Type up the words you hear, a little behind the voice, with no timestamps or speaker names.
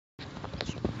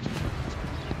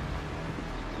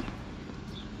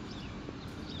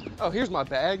Oh, here's my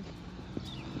bag.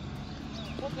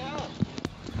 What the hell?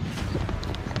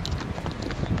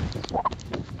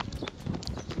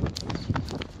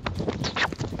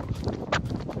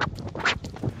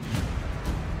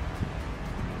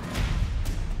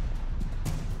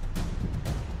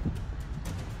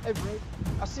 Hey, bro.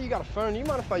 I see you got a phone. You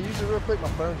mind if I use it real quick? My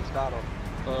phone just died on.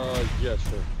 Yeah,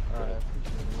 sure. All right, I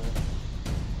appreciate it, man.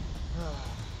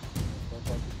 Want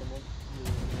to talk to someone?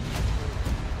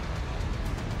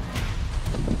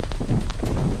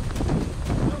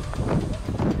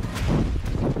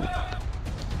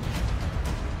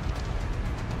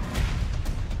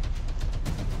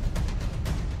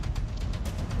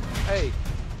 Hey,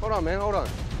 hold on, man. Hold on.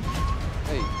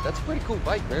 Hey, that's a pretty cool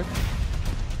bike, man.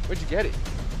 Where'd you get it?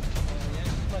 Yeah,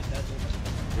 this is my dad's old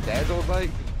bike. Your dad's old bike?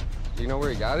 Do you know where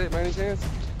he got it, by any chance?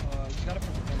 He got it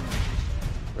from the family.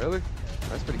 Really? Yeah.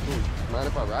 That's pretty cool. Mind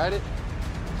if I ride it?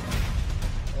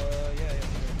 Yeah,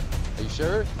 sure. Are you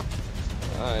sure?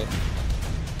 All right.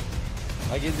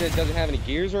 Like, is it doesn't have any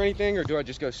gears or anything, or do I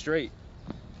just go straight?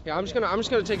 Yeah, I'm just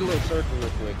gonna take a little circle real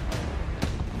quick.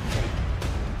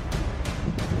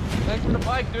 Thanks for the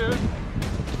bike, dude.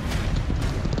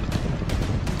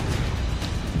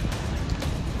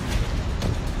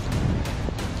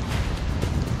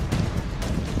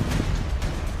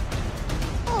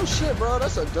 Oh shit, bro,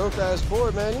 that's a dope ass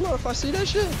board, man. You know if I see that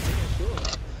shit? Sure.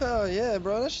 Hell yeah,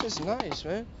 bro, that shit's nice,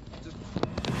 man.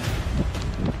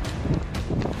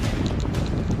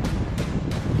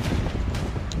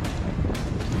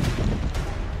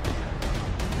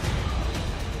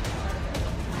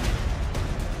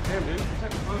 Damn, dude, what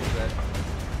type of phone is that?